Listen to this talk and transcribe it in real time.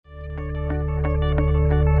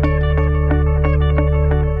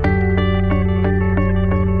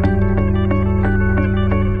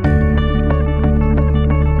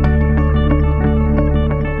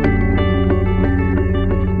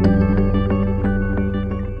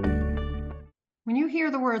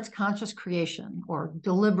words, conscious creation or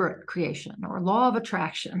deliberate creation or law of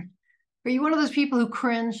attraction. Are you one of those people who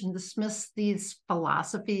cringe and dismiss these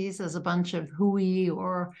philosophies as a bunch of hooey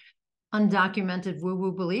or undocumented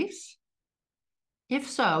woo-woo beliefs? If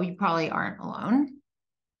so, you probably aren't alone.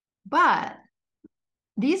 But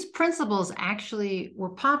these principles actually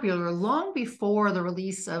were popular long before the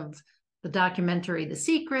release of the documentary The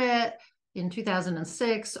Secret in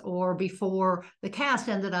 2006, or before the cast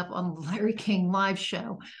ended up on the Larry King live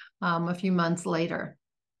show a few months later.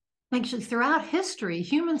 Actually, throughout history,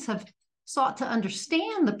 humans have sought to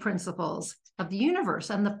understand the principles of the universe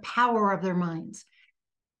and the power of their minds.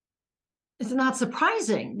 It's not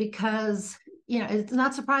surprising because, it's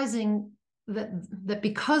not surprising that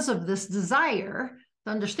because of this desire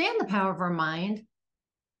to understand the power of our mind,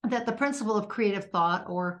 that the principle of creative thought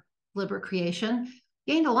or deliberate creation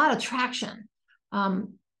gained a lot of traction,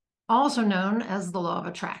 also known as the law of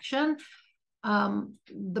attraction.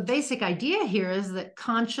 The basic idea here is that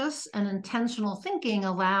conscious and intentional thinking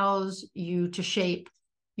allows you to shape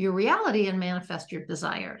your reality and manifest your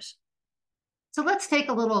desires. So let's take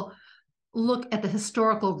a little look at the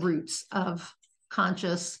historical roots of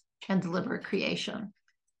conscious and deliberate creation.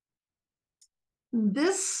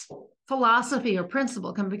 This philosophy or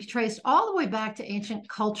principle can be traced all the way back to ancient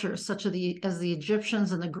cultures, such as the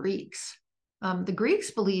Egyptians and the Greeks. The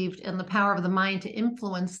Greeks believed in the power of the mind to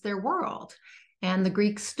influence their world. And the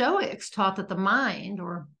Greek Stoics taught that the mind,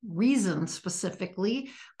 or reason specifically,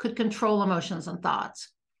 could control emotions and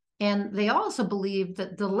thoughts. And they also believed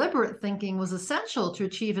that deliberate thinking was essential to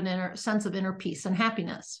achieve an sense of inner peace and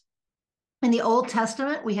happiness. In the Old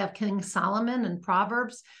Testament, we have King Solomon in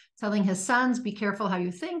Proverbs telling his sons, be careful how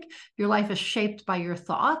you think. Your life is shaped by your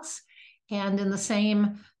thoughts. And in the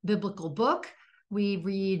same biblical book, we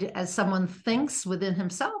read, as someone thinks within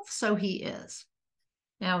himself, so he is.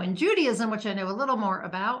 Now, in Judaism, which I know a little more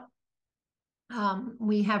about,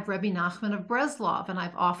 we have Rabbi Nachman of Breslov, and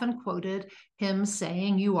I've often quoted him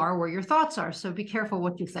saying, you are where your thoughts are, so be careful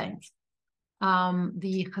what you think.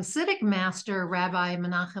 The Hasidic master, Rabbi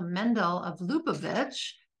Menachem Mendel of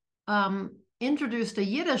Lubavitch, introduced a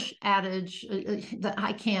Yiddish adage that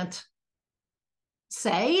I can't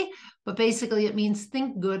say, but basically it means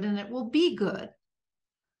think good and it will be good.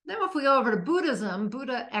 Then if we go over to Buddhism,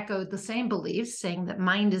 Buddha echoed the same beliefs, saying that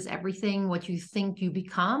mind is everything, what you think you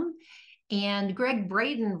become. And Greg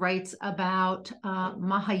Braden writes about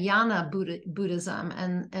Mahayana Buddhism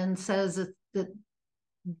and says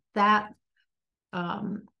that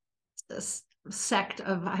sect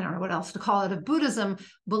of, I don't know what else to call it, of Buddhism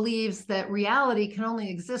believes that reality can only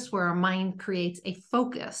exist where our mind creates a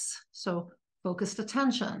focus, so focused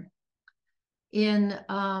attention. In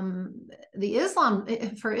the Islam,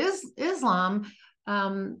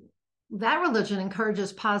 that religion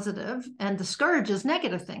encourages positive and discourages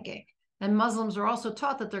negative thinking. And Muslims are also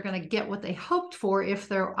taught that they're going to get what they hoped for if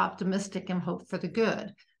they're optimistic and hope for the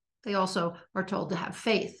good. They also are told to have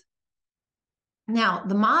faith. Now,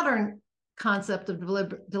 the modern concept of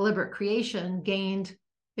deliberate creation gained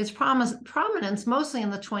its prominence mostly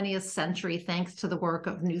in the 20th century, thanks to the work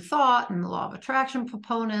of New Thought and the law of attraction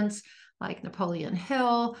proponents like Napoleon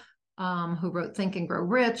Hill, who wrote Think and Grow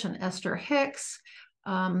Rich, and Esther Hicks.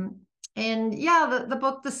 The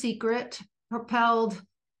book The Secret propelled,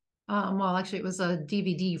 actually it was a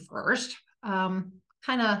DVD first,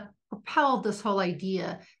 kind of propelled this whole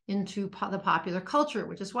idea into the popular culture,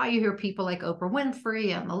 which is why you hear people like Oprah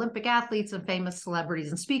Winfrey and Olympic athletes and famous celebrities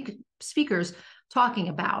and speakers talking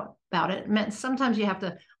about it. Sometimes you have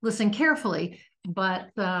to listen carefully,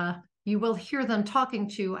 but you will hear them talking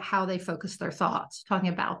to how they focus their thoughts, talking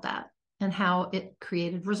about that and how it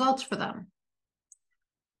created results for them.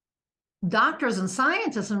 Doctors and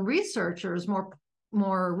scientists and researchers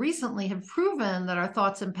more recently have proven that our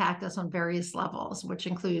thoughts impact us on various levels, which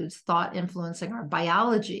includes thought influencing our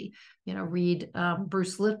biology. Read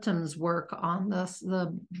Bruce Lipton's work on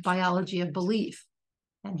the biology of belief.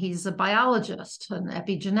 And he's a biologist, an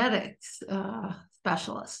epigenetics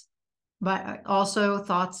specialist. But also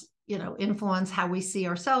thoughts, influence how we see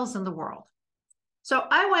ourselves in the world. So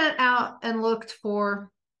I went out and looked for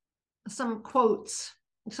some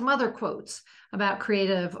other quotes about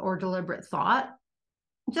creative or deliberate thought,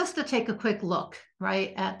 just to take a quick look,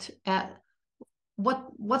 right, at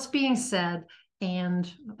what's being said and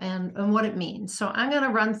what it means. So I'm going to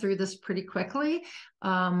run through this pretty quickly,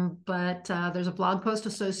 but there's a blog post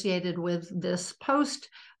associated with this post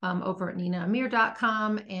over at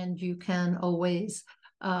ninaamir.com, and you can always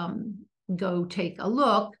go take a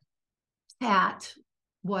look at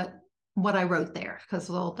what I wrote there, because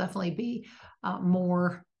there'll definitely be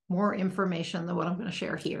more information than what I'm going to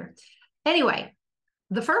share here. Anyway,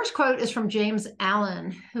 The first quote is from James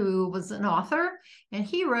Allen, who was an author, and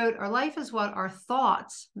he wrote, "Our life is what our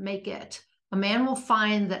thoughts make it. A man will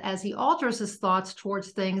find that as he alters his thoughts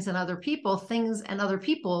towards things and other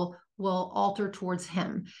people will alter towards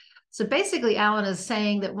him." So basically, Allen is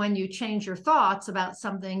saying that when you change your thoughts about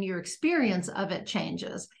something, your experience of it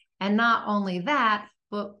changes. And not only that,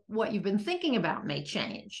 but what you've been thinking about may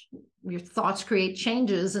change. Your thoughts create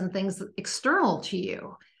changes in things external to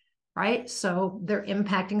you, right? So they're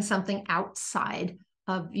impacting something outside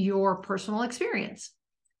of your personal experience.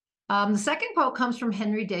 The second quote comes from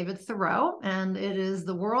Henry David Thoreau, and it is,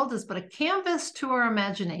 "The world is but a canvas to our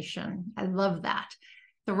imagination." I love that.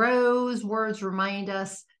 Thoreau's words remind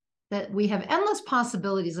us that we have endless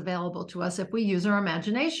possibilities available to us if we use our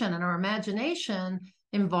imagination, and our imagination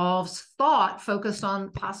involves thought focused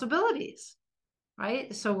on possibilities,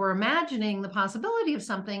 right? So we're imagining the possibility of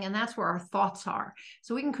something, and that's where our thoughts are.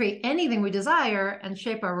 So we can create anything we desire and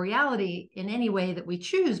shape our reality in any way that we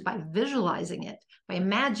choose by visualizing it, by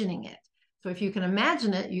imagining it. So if you can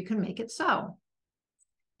imagine it, you can make it so.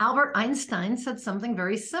 Albert Einstein said something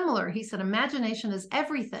very similar. He said, "Imagination is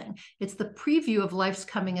everything. It's the preview of life's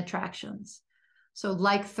coming attractions." So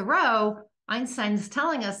like Thoreau, Einstein's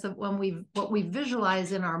telling us that what we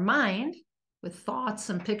visualize in our mind with thoughts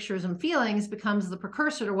and pictures and feelings becomes the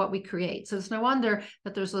precursor to what we create. So it's no wonder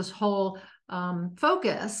that there's this whole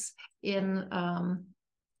focus in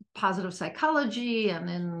positive psychology and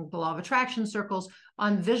in the law of attraction circles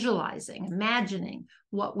on visualizing, imagining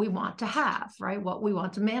what we want to have, right? What we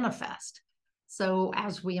want to manifest. So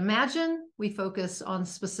as we imagine, we focus on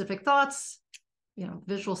specific thoughts,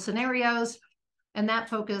 visual scenarios, and that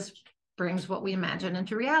focus brings what we imagine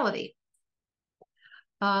into reality.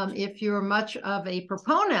 If you're much of a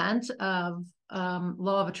proponent of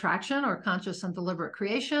law of attraction or conscious and deliberate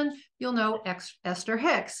creation, you'll know Esther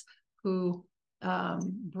Hicks, who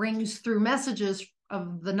brings through messages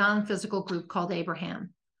of the non-physical group called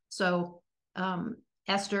Abraham. So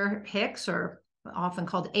Esther Hicks, or often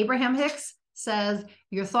called Abraham Hicks, says,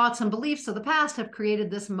 "Your thoughts and beliefs of the past have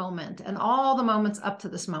created this moment and all the moments up to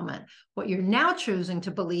this moment. What you're now choosing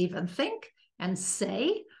to believe and think and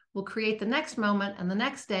say will create the next moment and the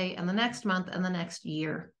next day and the next month and the next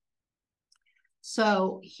year."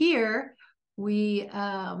 So here we,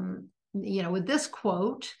 with this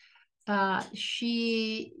quote,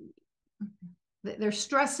 they're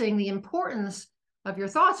stressing the importance of your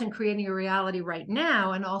thoughts in creating your reality right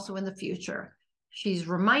now and also in the future. She's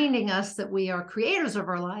reminding us that we are creators of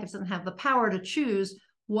our lives and have the power to choose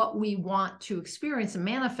what we want to experience and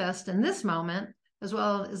manifest in this moment, as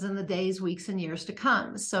well as in the days, weeks, and years to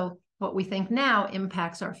come. So what we think now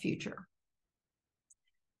impacts our future.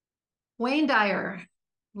 Wayne Dyer,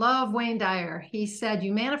 love Wayne Dyer. He said,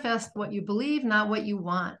 "You manifest what you believe, not what you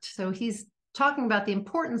want." So he's talking about the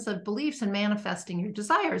importance of beliefs and manifesting your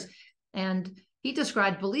desires. And he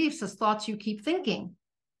described beliefs as thoughts you keep thinking.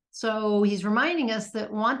 So he's reminding us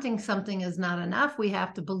that wanting something is not enough. We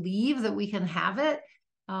have to believe that we can have it.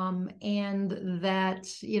 And that,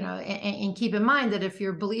 and keep in mind that if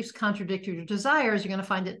your beliefs contradict your desires, you're going to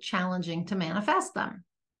find it challenging to manifest them.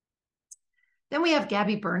 Then we have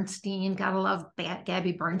Gabby Bernstein. Gotta love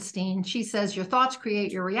Gabby Bernstein. She says, "Your thoughts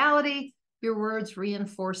create your reality. Your words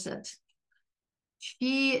reinforce it."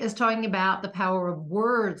 She is talking about the power of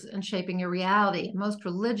words in shaping your reality. Most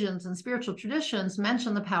religions and spiritual traditions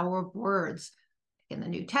mention the power of words. In the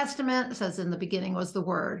New Testament, it says, "In the beginning was the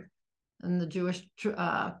Word." In the Jewish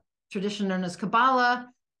tradition known as Kabbalah,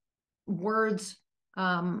 words,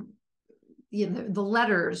 the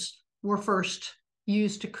letters were first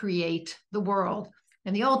used to create the world.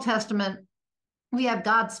 In the Old Testament, we have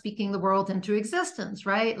God speaking the world into existence,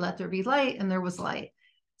 right? "Let there be light," and there was light.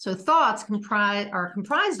 So thoughts are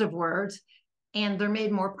comprised of words, and they're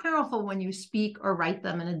made more powerful when you speak or write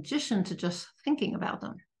them in addition to just thinking about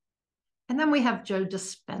them. And then we have Joe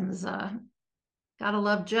Dispenza. Gotta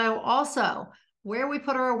love Joe also. "Where we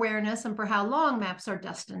put our awareness and for how long maps our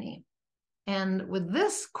destiny." And with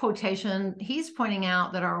this quotation, he's pointing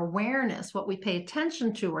out that our awareness, what we pay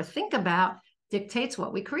attention to or think about, dictates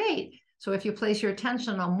what we create. So if you place your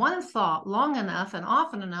attention on one thought long enough and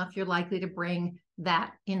often enough, you're likely to bring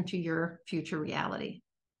that into your future reality.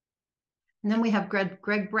 And then we have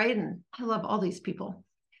Greg Braden. I love all these people.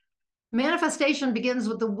 "Manifestation begins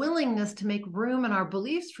with the willingness to make room in our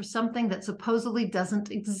beliefs for something that supposedly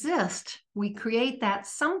doesn't exist. We create that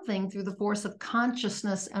something through the force of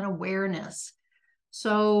consciousness and awareness."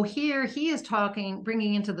 So here he is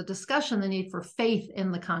bringing into the discussion the need for faith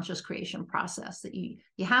in the conscious creation process, that you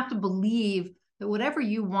have to believe that whatever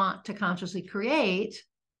you want to consciously create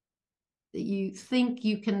that you think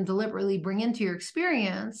you can deliberately bring into your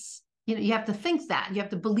experience, you have to think that. You have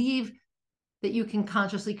to believe that you can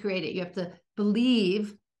consciously create it. You have to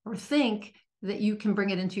believe or think that you can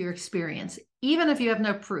bring it into your experience, even if you have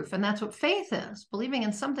no proof. And that's what faith is, believing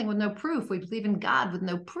in something with no proof. We believe in God with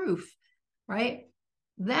no proof, right?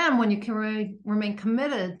 Then when you can remain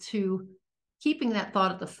committed to keeping that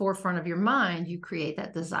thought at the forefront of your mind, you create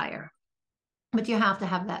that desire. But you have to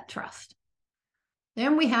have that trust.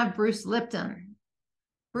 Then we have Bruce Lipton.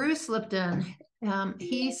 Bruce Lipton,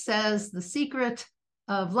 he says the secret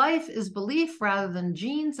of life is belief rather than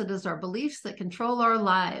genes. It is our beliefs that control our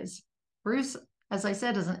lives. Bruce, as I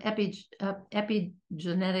said, is an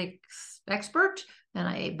epigenetics expert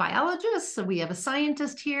and a biologist. So we have a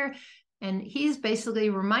scientist here, and he's basically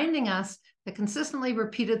reminding us that consistently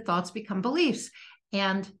repeated thoughts become beliefs,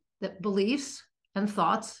 and that beliefs and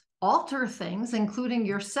thoughts alter things, including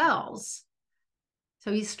your cells.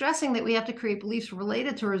 So he's stressing that we have to create beliefs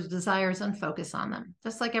related to our desires and focus on them,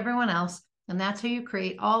 just like everyone else. And that's how you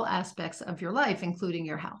create all aspects of your life, including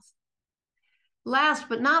your health. Last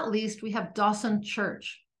but not least, we have Dawson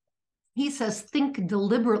Church. He says, think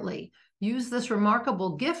deliberately. Use this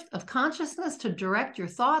remarkable gift of consciousness to direct your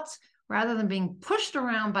thoughts rather than being pushed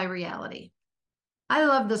around by reality. I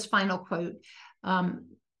love this final quote.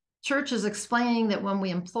 Church is explaining that when we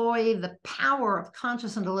employ the power of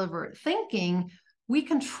conscious and deliberate thinking, we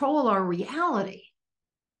control our reality.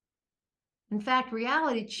 In fact,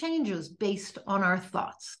 reality changes based on our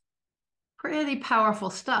thoughts. Pretty powerful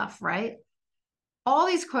stuff, right? All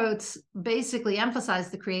these quotes basically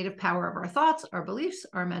emphasize the creative power of our thoughts, our beliefs,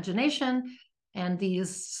 our imagination, and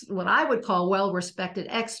these, what I would call well-respected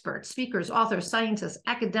experts, speakers, authors, scientists,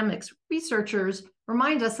 academics, researchers,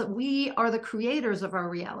 remind us that we are the creators of our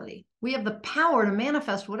reality. We have the power to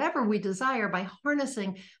manifest whatever we desire by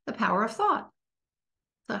harnessing the power of thought.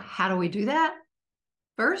 So how do we do that?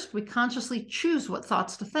 First, we consciously choose what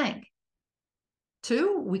thoughts to think.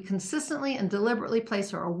 2, we consistently and deliberately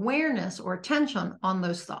place our awareness or attention on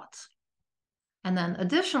those thoughts. And then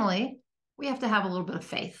additionally, we have to have a little bit of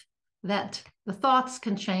faith that the thoughts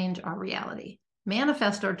can change our reality,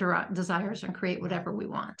 manifest our desires, and create whatever we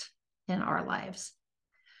want in our lives.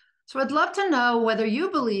 So I'd love to know whether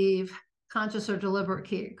you believe conscious or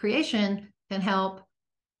deliberate creation can help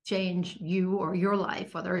change you or your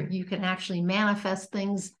life, whether you can actually manifest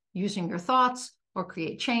things using your thoughts or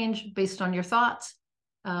create change based on your thoughts.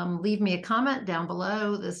 Leave me a comment down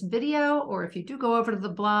below this video, or if you do go over to the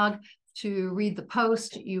blog to read the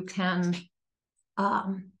post, you can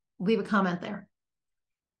leave a comment there.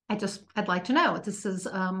 I'd like to know. This is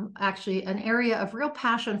actually an area of real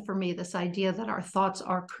passion for me, this idea that our thoughts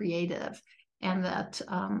are creative, and that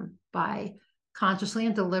by consciously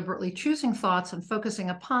and deliberately choosing thoughts and focusing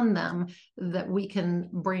upon them, that we can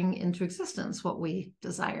bring into existence what we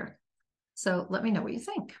desire. So let me know what you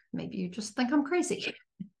think. Maybe you just think I'm crazy.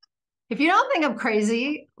 If you don't think I'm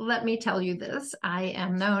crazy, let me tell you this. I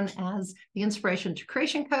am known as the Inspiration to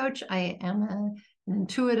Creation Coach. I am an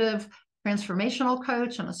intuitive transformational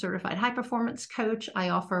coach. I'm a certified high performance coach. I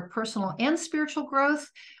offer personal and spiritual growth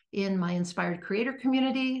in my Inspired Creator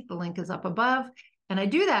community. The link is up above. And I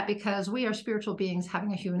do that because we are spiritual beings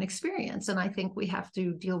having a human experience. And I think we have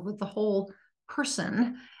to deal with the whole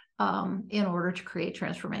person in order to create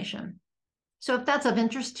transformation. So if that's of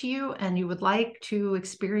interest to you and you would like to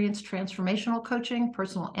experience transformational coaching,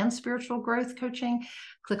 personal and spiritual growth coaching,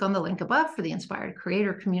 click on the link above for the Inspired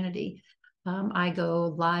Creator community. I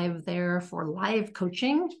go live there for live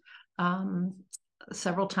coaching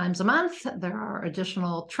several times a month. There are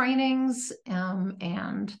additional trainings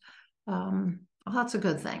and lots of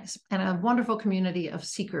good things, and a wonderful community of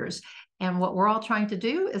seekers. And what we're all trying to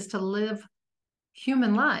do is to live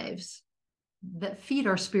human lives that feed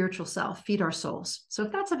our spiritual self, feed our souls. So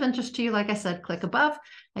if that's of interest to you, like I said, click above.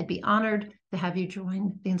 I'd be honored to have you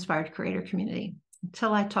join the Inspired Creator community.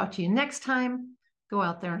 Until I talk to you next time, go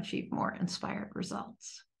out there and achieve more inspired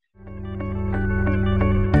results.